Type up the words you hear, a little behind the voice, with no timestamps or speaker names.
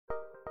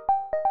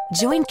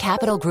Join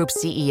Capital Group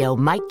CEO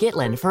Mike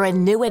Gitlin for a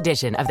new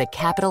edition of the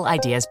Capital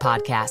Ideas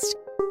Podcast.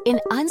 In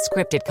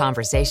unscripted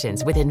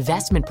conversations with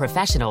investment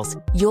professionals,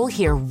 you'll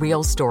hear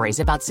real stories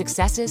about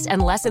successes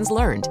and lessons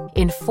learned,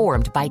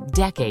 informed by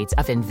decades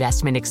of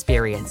investment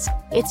experience.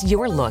 It's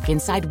your look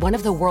inside one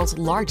of the world's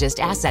largest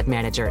asset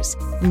managers.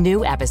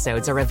 New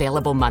episodes are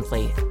available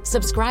monthly.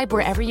 Subscribe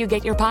wherever you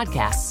get your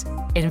podcasts.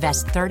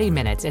 Invest 30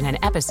 minutes in an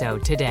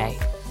episode today.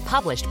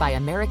 Published by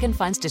American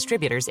Funds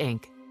Distributors,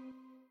 Inc.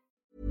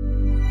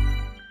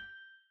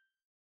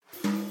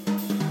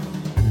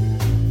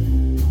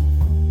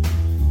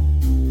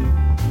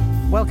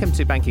 Welcome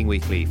to Banking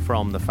Weekly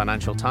from the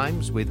Financial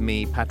Times with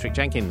me, Patrick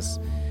Jenkins.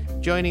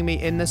 Joining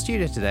me in the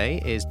studio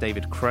today is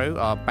David Crow,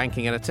 our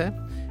banking editor.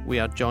 We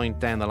are joined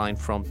down the line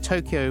from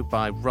Tokyo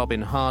by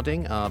Robin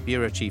Harding, our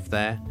bureau chief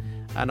there,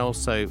 and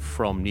also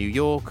from New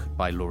York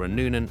by Laura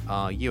Noonan,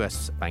 our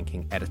US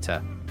banking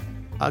editor.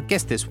 Our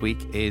guest this week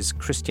is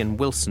Christian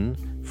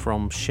Wilson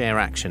from Share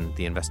Action,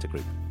 the investor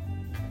group.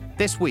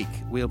 This week,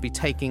 we'll be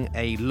taking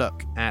a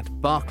look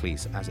at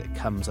Barclays as it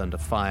comes under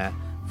fire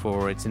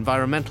for its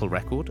environmental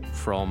record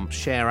from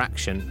Share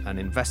Action, an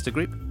investor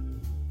group.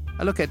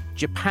 A look at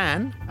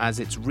Japan as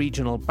its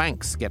regional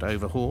banks get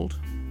overhauled.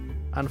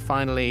 And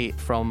finally,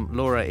 from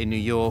Laura in New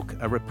York,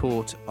 a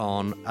report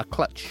on a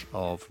clutch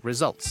of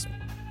results.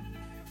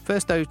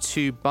 First, though,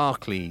 to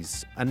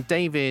Barclays. And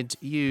David,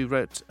 you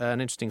wrote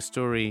an interesting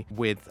story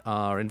with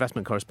our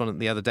investment correspondent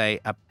the other day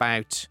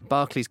about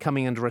Barclays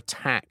coming under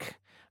attack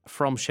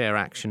from Share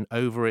Action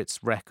over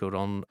its record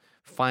on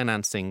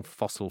financing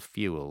fossil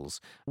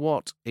fuels.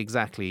 What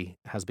exactly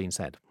has been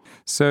said?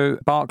 So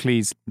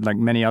Barclays, like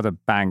many other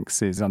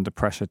banks, is under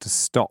pressure to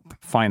stop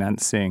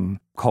financing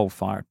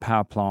coal-fired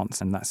power plants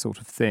and that sort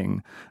of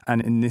thing.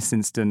 And in this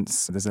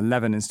instance, there's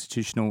 11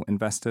 institutional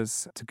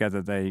investors.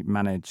 Together, they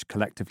manage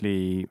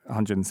collectively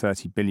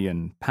 £130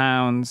 billion.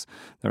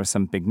 There are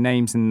some big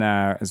names in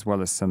there, as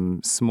well as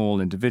some small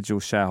individual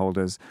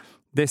shareholders.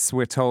 This,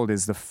 we're told,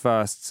 is the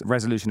first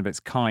resolution of its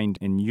kind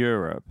in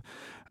Europe.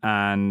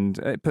 And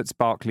it puts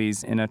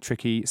Barclays in a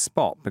tricky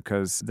spot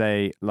because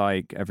they,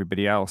 like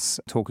everybody else,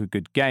 talk a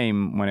good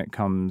game when it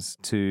comes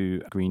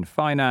to green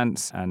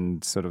finance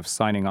and sort of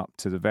signing up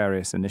to the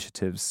various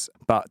initiatives.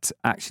 But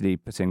actually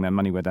putting their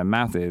money where their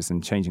mouth is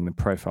and changing the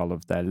profile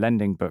of their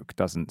lending book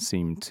doesn't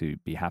seem to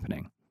be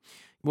happening.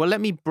 Well,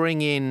 let me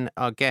bring in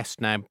our guest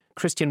now,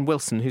 Christian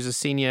Wilson, who's a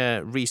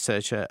senior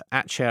researcher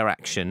at Share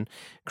Action.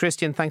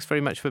 Christian, thanks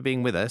very much for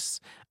being with us.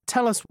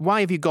 Tell us, why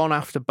have you gone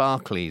after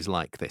Barclays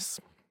like this?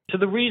 So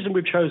the reason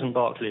we've chosen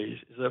Barclays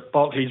is that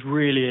Barclays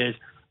really is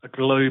a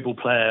global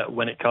player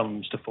when it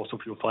comes to fossil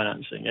fuel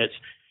financing. It's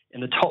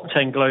in the top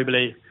 10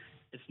 globally.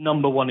 It's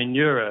number one in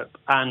Europe.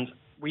 And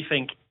we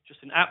think,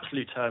 just in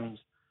absolute terms,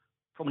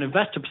 from an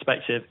investor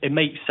perspective, it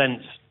makes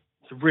sense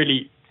to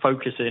really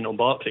focus in on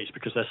Barclays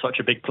because they're such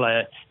a big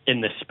player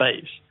in this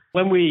space.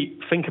 When we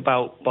think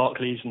about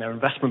Barclays and their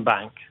investment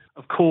bank,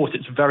 of course,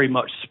 it's very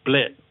much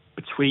split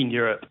between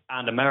Europe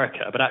and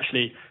America. But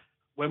actually,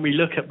 when we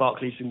look at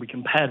Barclays and we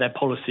compare their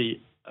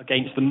policy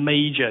against the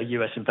major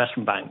US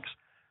investment banks,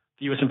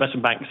 the US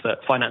investment banks that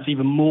finance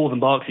even more than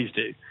Barclays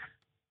do,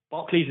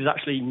 Barclays is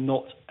actually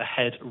not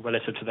ahead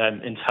relative to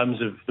them in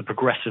terms of the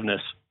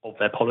progressiveness of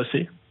their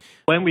policy.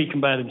 When we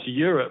compare them to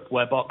Europe,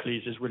 where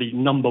Barclays is really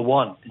number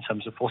one in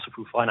terms of fossil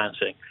fuel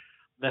financing,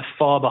 they're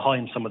far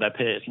behind some of their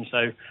peers. And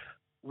so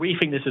we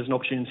think this is an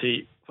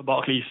opportunity for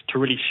Barclays to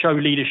really show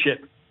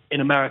leadership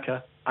in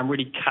America and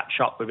really catch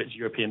up with its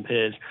European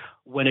peers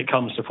when it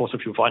comes to fossil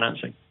fuel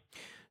financing.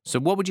 So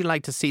what would you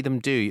like to see them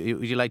do?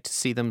 Would you like to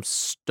see them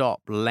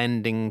stop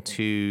lending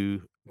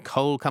to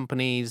coal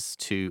companies,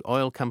 to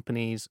oil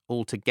companies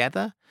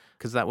altogether?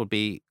 Because that would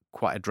be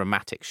quite a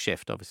dramatic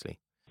shift, obviously.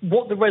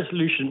 What the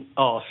resolution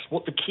asks,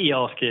 what the key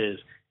ask is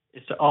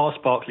to ask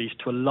Barclays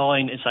to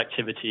align its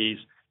activities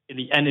in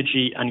the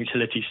energy and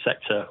utilities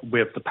sector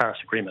with the Paris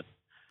Agreement.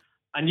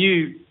 And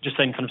you just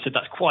then kind of said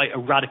that's quite a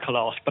radical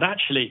ask, but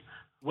actually,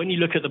 when you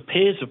look at the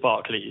peers of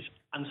Barclays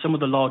and some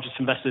of the largest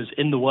investors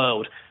in the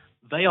world,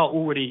 they are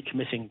already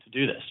committing to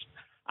do this.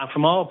 And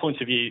from our point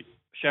of view,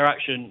 Share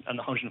Action and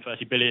the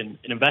 130 billion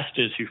in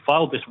investors who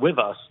filed this with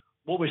us,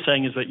 what we're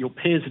saying is that your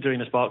peers are doing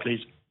this,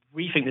 Barclays.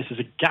 We think this is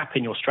a gap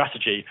in your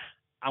strategy,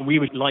 and we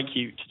would like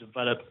you to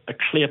develop a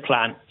clear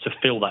plan to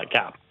fill that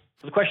gap.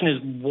 So the question is,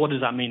 what does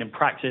that mean in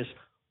practice?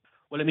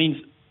 Well, it means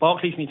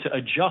Barclays need to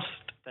adjust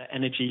their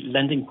energy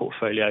lending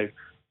portfolio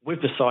with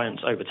the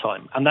science over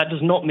time. And that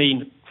does not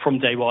mean from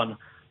day one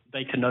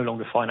they can no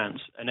longer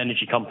finance an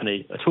energy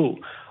company at all.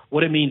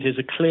 What it means is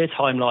a clear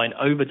timeline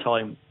over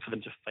time for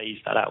them to phase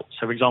that out.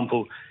 So, for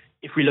example,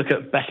 if we look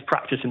at best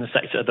practice in the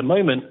sector at the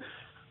moment,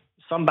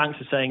 some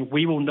banks are saying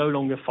we will no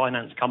longer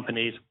finance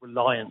companies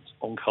reliant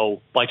on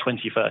coal by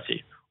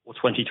 2030 or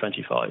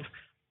 2025.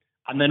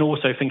 And then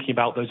also thinking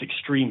about those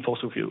extreme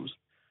fossil fuels.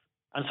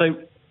 And so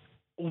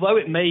although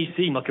it may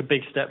seem like a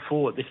big step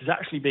forward, this is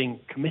actually being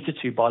committed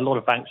to by a lot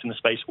of banks in the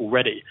space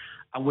already.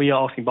 And we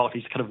are asking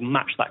Barclays to kind of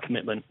match that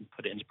commitment and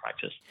put it into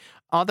practice.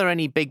 Are there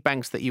any big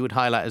banks that you would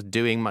highlight as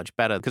doing much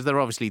better? Because there are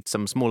obviously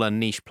some smaller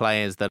niche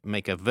players that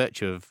make a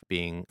virtue of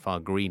being far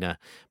greener.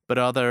 But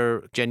are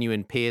there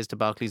genuine peers to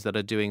Barclays that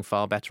are doing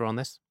far better on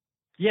this?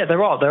 Yeah,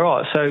 there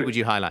are. So who would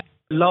you highlight?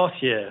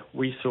 Last year,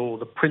 we saw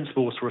the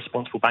Principles for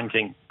Responsible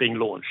Banking being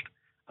launched.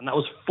 And that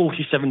was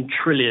 47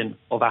 trillion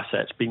of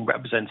assets being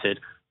represented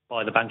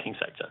by the banking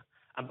sector.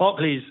 And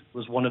Barclays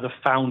was one of the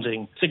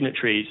founding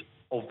signatories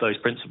of those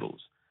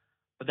principles.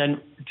 But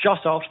then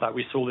just after that,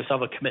 we saw this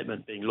other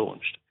commitment being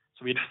launched.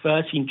 So we had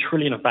 13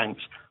 trillion of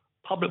banks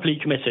publicly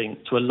committing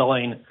to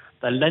align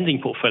their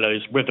lending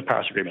portfolios with the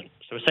Paris Agreement.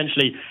 So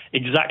essentially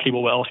exactly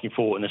what we're asking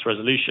for in this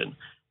resolution.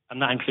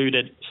 And that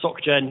included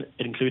SocGen,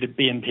 it included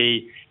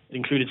BNP, it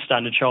included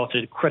Standard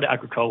Chartered, Crédit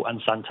Agricole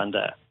and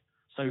Santander.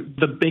 So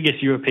the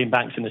biggest European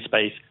banks in this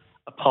space,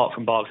 apart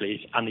from Barclays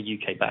and the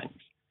UK banks.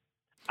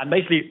 And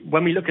basically,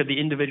 when we look at the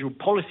individual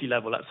policy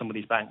level at some of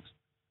these banks,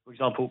 for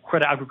example,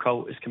 Crédit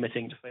Agricole is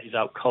committing to phase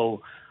out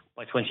coal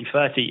by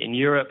 2030 in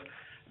Europe,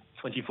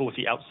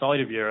 2040 outside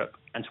of Europe,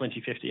 and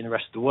 2050 in the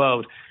rest of the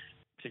world,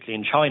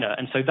 particularly in China.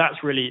 And so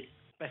that's really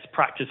best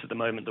practice at the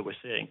moment that we're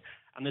seeing.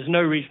 And there's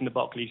no reason the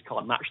Barclays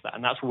can't match that.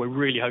 And that's what we're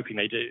really hoping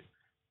they do.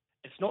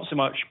 It's not so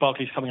much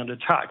Barclays coming under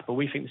attack, but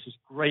we think this is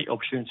a great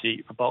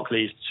opportunity for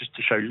Barclays just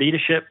to show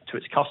leadership to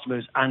its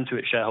customers and to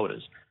its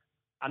shareholders.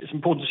 And it's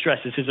important to stress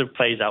this is a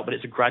phase out, but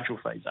it's a gradual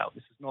phase out.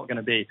 This is not going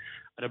to be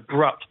an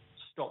abrupt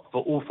stop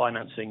for all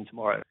financing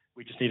tomorrow.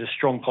 We just need a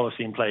strong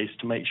policy in place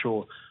to make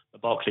sure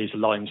that Barclays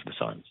aligns with the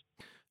science.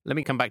 Let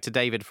me come back to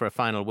David for a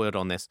final word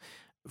on this.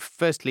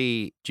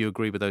 Firstly, do you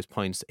agree with those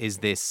points? Is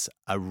this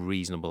a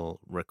reasonable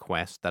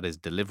request that is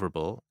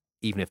deliverable,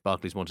 even if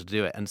Barclays wanted to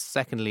do it? And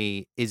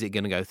secondly, is it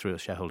going to go through a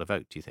shareholder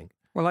vote, do you think?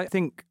 Well, I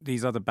think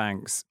these other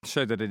banks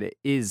show that it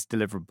is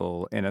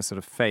deliverable in a sort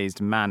of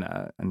phased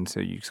manner. And so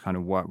you just kind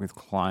of work with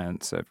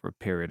clients over a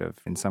period of,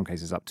 in some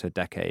cases, up to a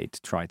decade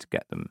to try to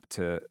get them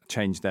to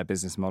change their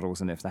business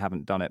models. And if they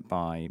haven't done it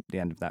by the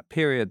end of that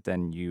period,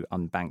 then you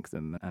unbank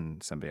them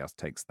and somebody else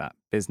takes that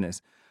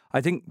business.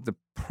 I think the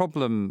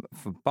problem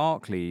for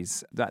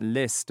Barclays, that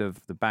list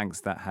of the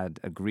banks that had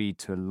agreed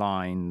to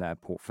align their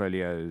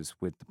portfolios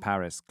with the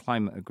Paris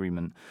Climate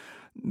Agreement,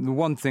 the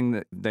one thing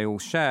that they all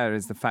share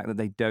is the fact that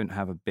they don't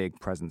have a big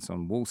presence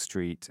on Wall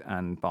Street,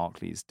 and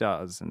Barclays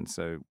does. And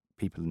so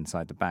people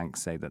inside the bank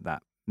say that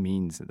that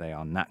means that they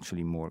are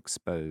naturally more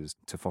exposed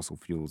to fossil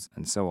fuels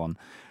and so on.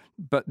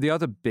 But the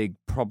other big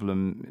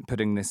problem,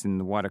 putting this in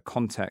the wider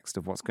context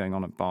of what's going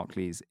on at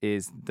Barclays,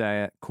 is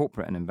their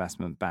corporate and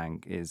investment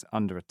bank is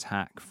under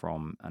attack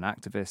from an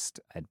activist.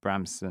 Ed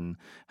Bramson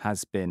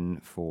has been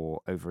for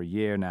over a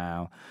year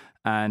now.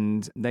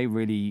 And they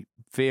really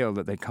feel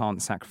that they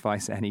can't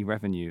sacrifice any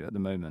revenue at the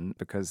moment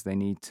because they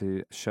need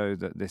to show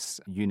that this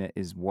unit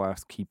is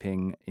worth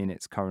keeping in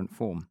its current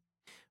form.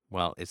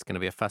 Well, it's going to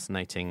be a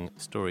fascinating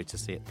story to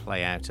see it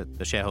play out at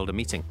the shareholder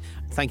meeting.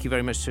 Thank you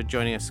very much for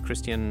joining us,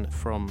 Christian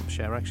from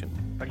ShareAction.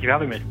 Thank you for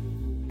having me.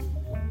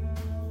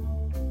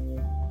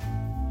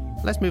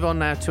 Let's move on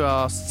now to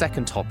our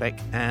second topic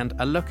and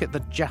a look at the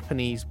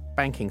Japanese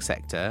banking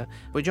sector.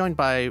 We're joined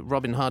by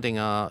Robin Harding,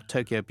 our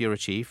Tokyo Bureau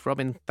Chief.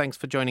 Robin, thanks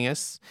for joining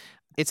us.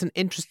 It's an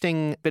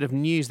interesting bit of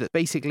news that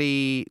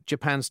basically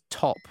Japan's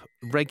top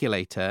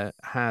regulator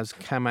has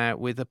come out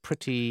with a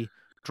pretty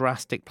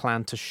drastic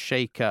plan to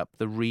shake up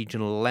the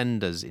regional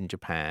lenders in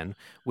Japan,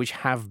 which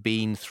have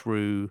been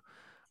through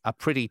a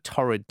pretty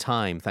torrid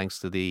time thanks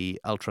to the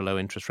ultra-low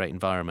interest rate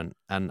environment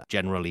and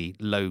generally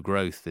low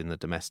growth in the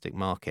domestic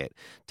market.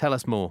 Tell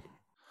us more.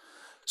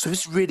 So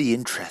it's really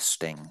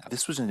interesting.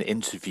 This was an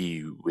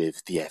interview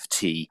with the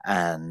FT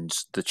and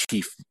the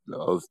chief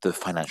of the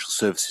Financial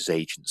Services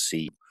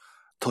Agency,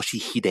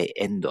 Toshihide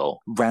Endo,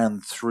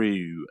 ran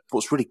through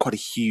what's really quite a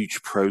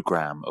huge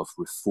program of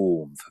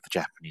reform for the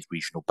Japanese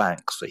regional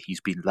banks that he's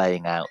been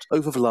laying out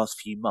over the last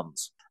few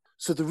months.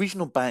 So the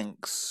regional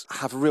banks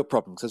have a real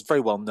problem because it's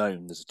very well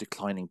known there's a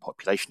declining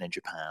population in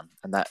Japan,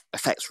 and that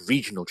affects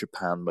regional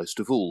Japan most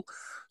of all.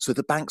 So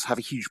the banks have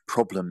a huge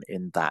problem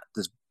in that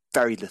there's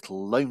very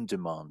little loan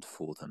demand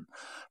for them.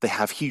 They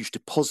have huge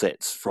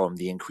deposits from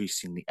the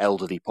increasingly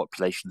elderly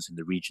populations in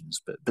the regions,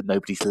 but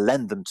nobody to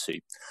lend them to.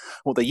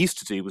 What they used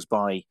to do was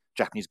buy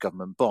Japanese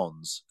government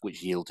bonds,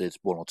 which yielded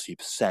 1 or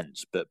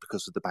 2%, but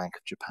because of the Bank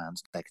of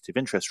Japan's negative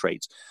interest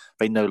rates,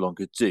 they no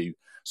longer do.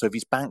 So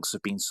these banks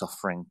have been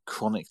suffering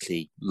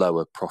chronically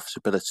lower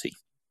profitability.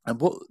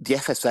 And what the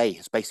FSA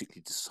has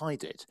basically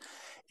decided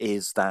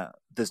is that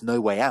there's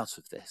no way out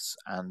of this,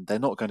 and they're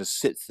not going to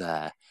sit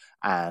there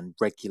and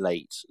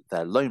regulate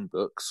their loan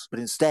books, but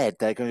instead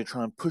they're going to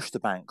try and push the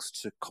banks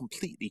to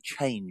completely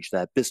change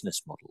their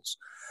business models.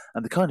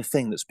 And the kind of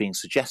thing that's being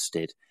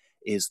suggested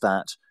is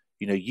that,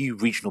 you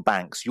regional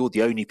banks, you're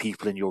the only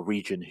people in your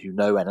region who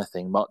know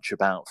anything much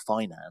about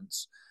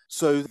finance.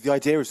 So the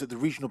idea is that the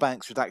regional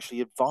banks should actually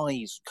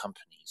advise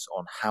companies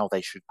on how they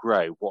should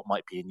grow, what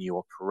might be a new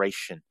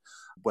operation,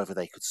 whether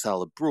they could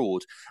sell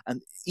abroad,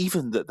 and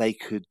even that they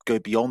could go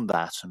beyond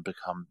that and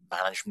become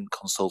management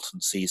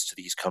consultancies to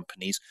these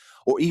companies,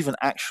 or even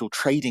actual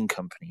trading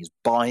companies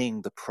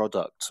buying the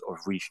product of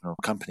regional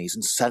companies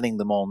and selling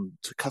them on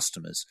to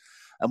customers.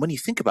 And when you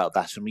think about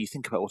that, and when you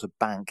think about what a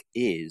bank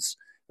is,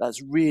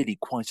 that's really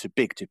quite a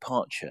big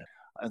departure.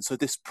 And so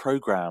this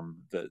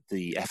program that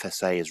the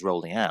FSA is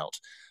rolling out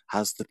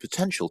has the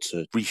potential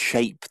to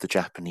reshape the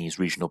Japanese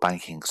regional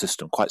banking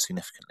system quite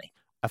significantly.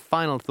 A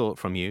final thought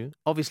from you.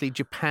 Obviously,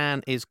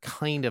 Japan is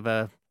kind of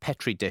a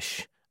petri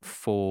dish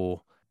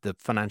for the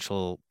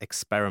financial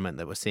experiment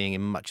that we're seeing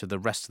in much of the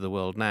rest of the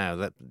world now,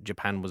 that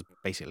Japan was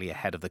basically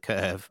ahead of the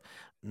curve,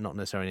 not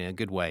necessarily in a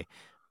good way.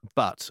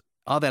 But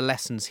are there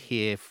lessons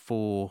here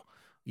for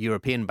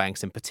European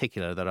banks in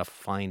particular that are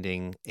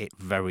finding it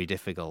very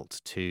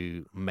difficult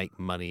to make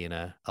money in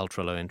an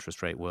ultra-low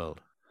interest rate world?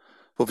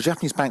 Well, the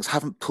Japanese banks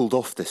haven't pulled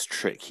off this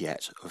trick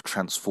yet of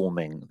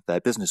transforming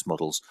their business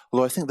models,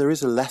 although I think there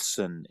is a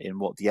lesson in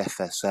what the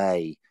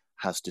FSA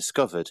has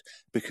discovered,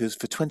 because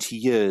for 20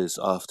 years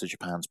after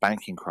Japan's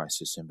banking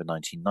crisis in the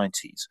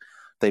 1990s,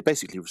 they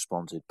basically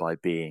responded by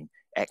being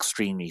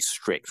extremely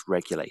strict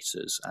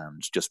regulators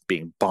and just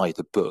being by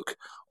the book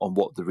on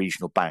what the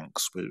regional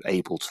banks were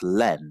able to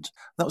lend.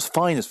 That was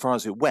fine as far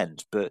as it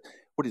went, but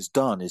what it's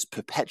done is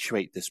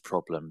perpetuate this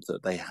problem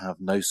that they have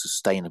no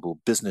sustainable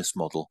business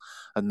model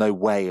and no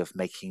way of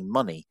making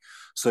money.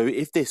 So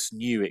if this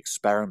new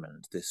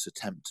experiment, this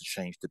attempt to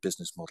change the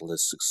business model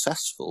is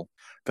successful,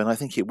 then I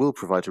think it will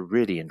provide a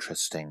really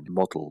interesting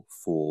model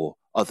for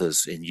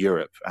others in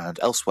Europe and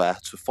elsewhere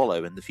to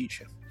follow in the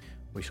future.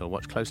 We shall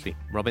watch closely.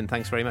 Robin,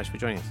 thanks very much for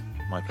joining us.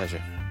 My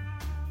pleasure.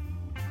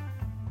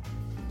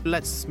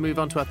 Let's move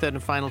on to our third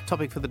and final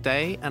topic for the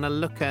day and a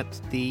look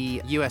at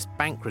the US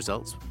bank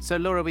results. So,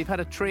 Laura, we've had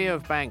a trio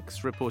of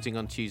banks reporting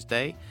on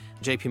Tuesday: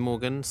 JP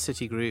Morgan,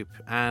 Citigroup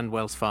and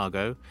Wells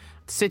Fargo.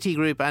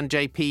 Citigroup and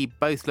JP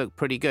both look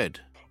pretty good.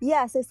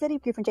 Yeah, so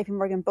Citigroup and JP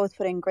Morgan both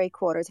put in great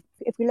quarters.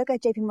 If we look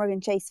at JP Morgan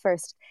Chase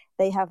first,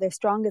 they have their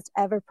strongest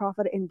ever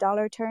profit in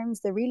dollar terms.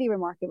 The really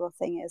remarkable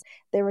thing is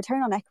their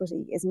return on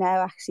equity is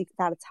now actually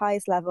at its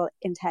highest level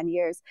in 10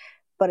 years.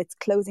 But it's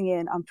closing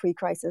in on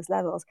pre-crisis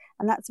levels.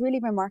 And that's really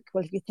remarkable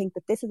if you think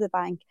that this is a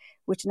bank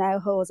which now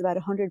holds about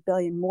 100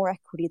 billion more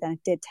equity than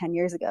it did 10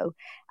 years ago.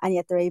 And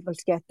yet they're able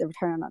to get the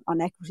return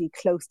on equity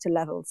close to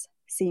levels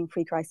seen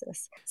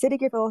pre-crisis.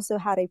 Citigroup also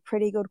had a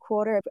pretty good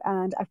quarter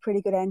and a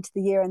pretty good end to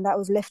the year. And that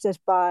was lifted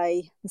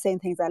by the same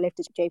things that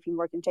lifted JP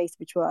Morgan Chase,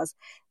 which was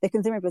the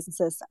consumer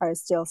businesses are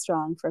still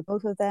strong for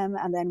both of them.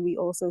 And then we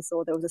also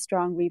saw there was a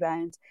strong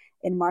rebound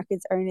in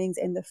markets earnings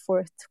in the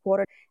fourth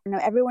quarter. Now,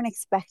 everyone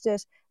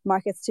expected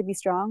markets to be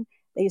strong.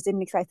 They just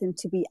didn't expect them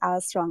to be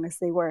as strong as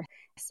they were.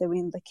 So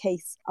in the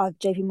case of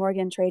JP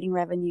Morgan, trading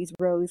revenues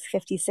rose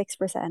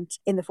 56%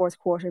 in the fourth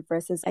quarter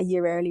versus a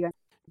year earlier.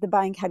 The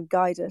bank had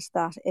guided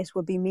that it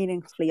would be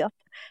meaningfully up,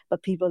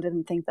 but people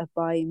didn't think that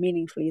by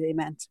meaningfully they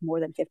meant more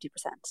than 50%.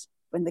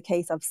 In the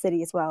case of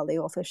Citi as well, they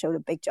also showed a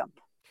big jump.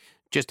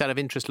 Just out of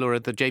interest, Laura,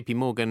 the JP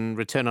Morgan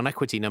return on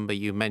equity number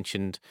you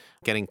mentioned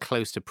getting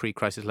close to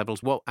pre-crisis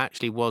levels, what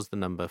actually was the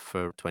number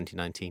for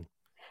 2019?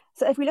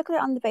 So if we look at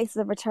it on the basis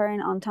of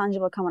return on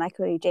tangible common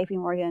equity, JP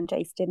Morgan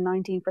Chase did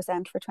 19%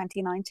 for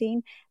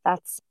 2019.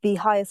 That's the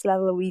highest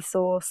level we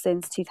saw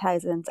since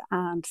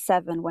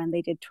 2007 when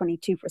they did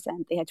 22%.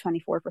 They had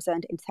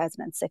 24% in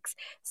 2006.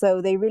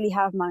 So they really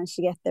have managed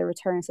to get their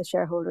returns to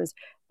shareholders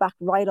back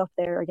right up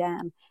there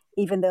again,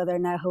 even though they're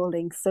now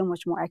holding so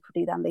much more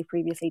equity than they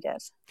previously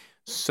did.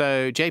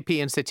 So JP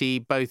and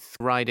Citi both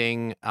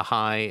riding a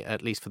high,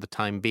 at least for the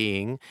time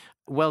being.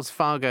 Wells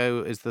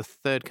Fargo is the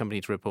third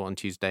company to report on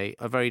Tuesday.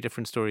 A very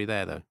different story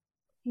there, though.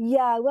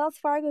 Yeah, Wells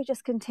Fargo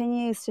just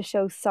continues to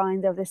show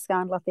signs of this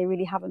scandal that they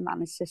really haven't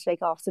managed to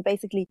shake off. So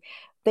basically,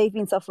 they've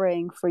been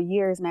suffering for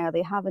years now.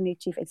 They have a new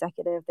chief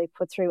executive. They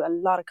put through a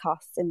lot of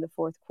costs in the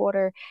fourth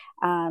quarter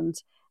and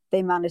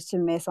they managed to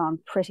miss on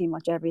pretty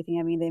much everything.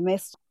 I mean, they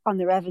missed on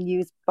the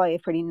revenues by a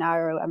pretty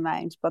narrow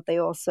amount, but they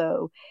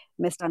also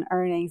missed on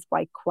earnings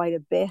by quite a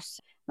bit.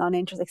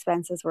 Non-interest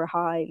expenses were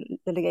high,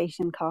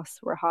 litigation costs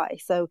were high.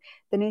 So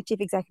the new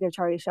chief executive,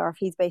 Charlie Scharf,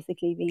 he's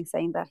basically been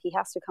saying that he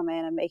has to come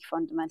in and make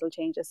fundamental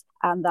changes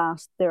and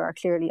that there are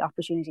clearly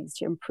opportunities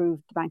to improve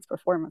the bank's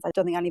performance. I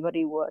don't think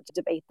anybody would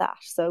debate that.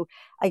 So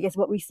I guess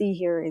what we see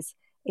here is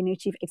a new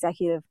chief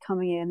executive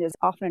coming in. There's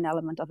often an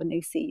element of a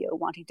new CEO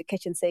wanting to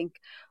kitchen sink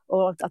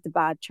all of the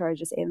bad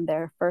charges in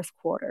their first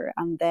quarter.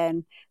 And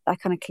then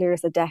that kind of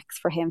clears the decks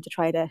for him to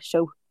try to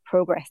show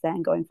progress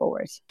then going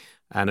forward.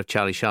 And of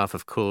Charlie Scharf,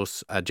 of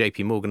course, a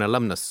JP Morgan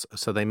alumnus.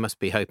 So they must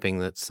be hoping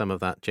that some of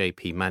that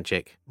JP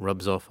magic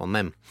rubs off on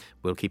them.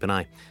 We'll keep an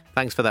eye.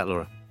 Thanks for that,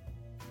 Laura.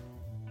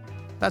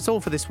 That's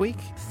all for this week.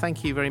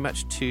 Thank you very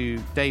much to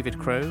David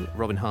Crow,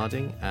 Robin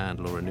Harding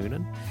and Laura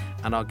Noonan,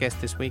 and our guest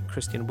this week,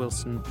 Christian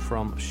Wilson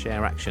from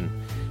Share Action.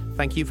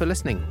 Thank you for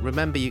listening.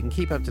 Remember, you can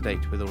keep up to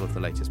date with all of the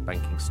latest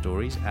banking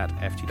stories at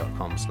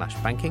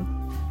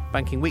ft.com/banking.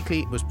 Banking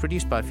Weekly was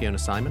produced by Fiona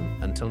Simon.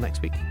 Until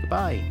next week,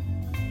 goodbye.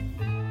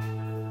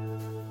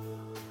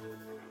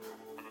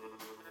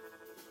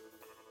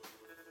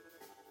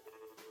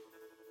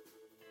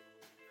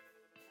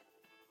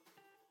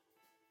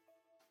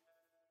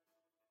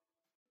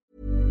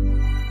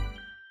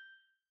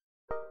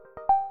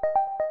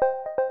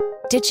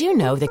 Did you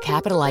know the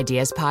Capital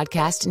Ideas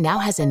podcast now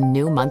has a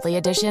new monthly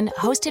edition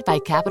hosted by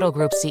Capital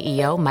Group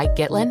CEO Mike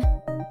Gitlin?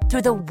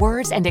 Through the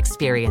words and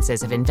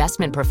experiences of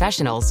investment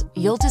professionals,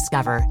 you'll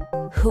discover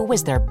who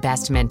was their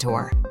best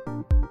mentor,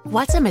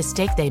 what's a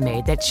mistake they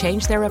made that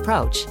changed their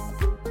approach,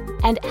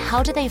 and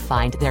how do they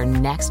find their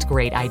next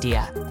great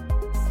idea.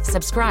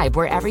 Subscribe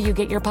wherever you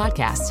get your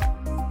podcasts.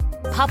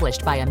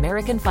 Published by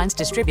American Funds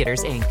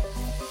Distributors, Inc.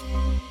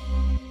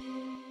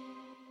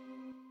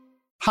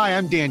 Hi,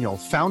 I'm Daniel,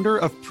 founder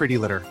of Pretty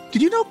Litter.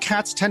 Did you know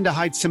cats tend to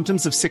hide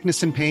symptoms of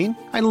sickness and pain?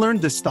 I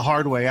learned this the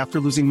hard way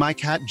after losing my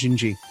cat,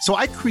 Gingy. So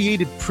I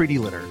created Pretty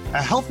Litter,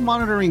 a health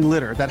monitoring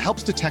litter that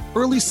helps detect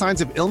early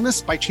signs of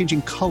illness by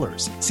changing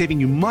colors, saving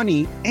you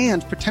money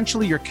and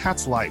potentially your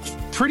cat's life.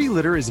 Pretty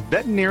Litter is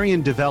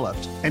veterinarian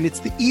developed, and it's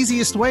the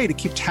easiest way to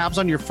keep tabs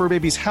on your fur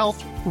baby's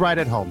health right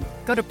at home.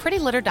 Go to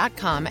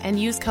prettylitter.com and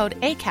use code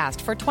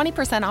ACAST for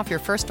 20% off your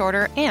first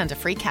order and a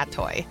free cat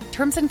toy.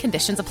 Terms and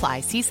conditions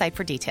apply. See site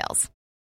for details.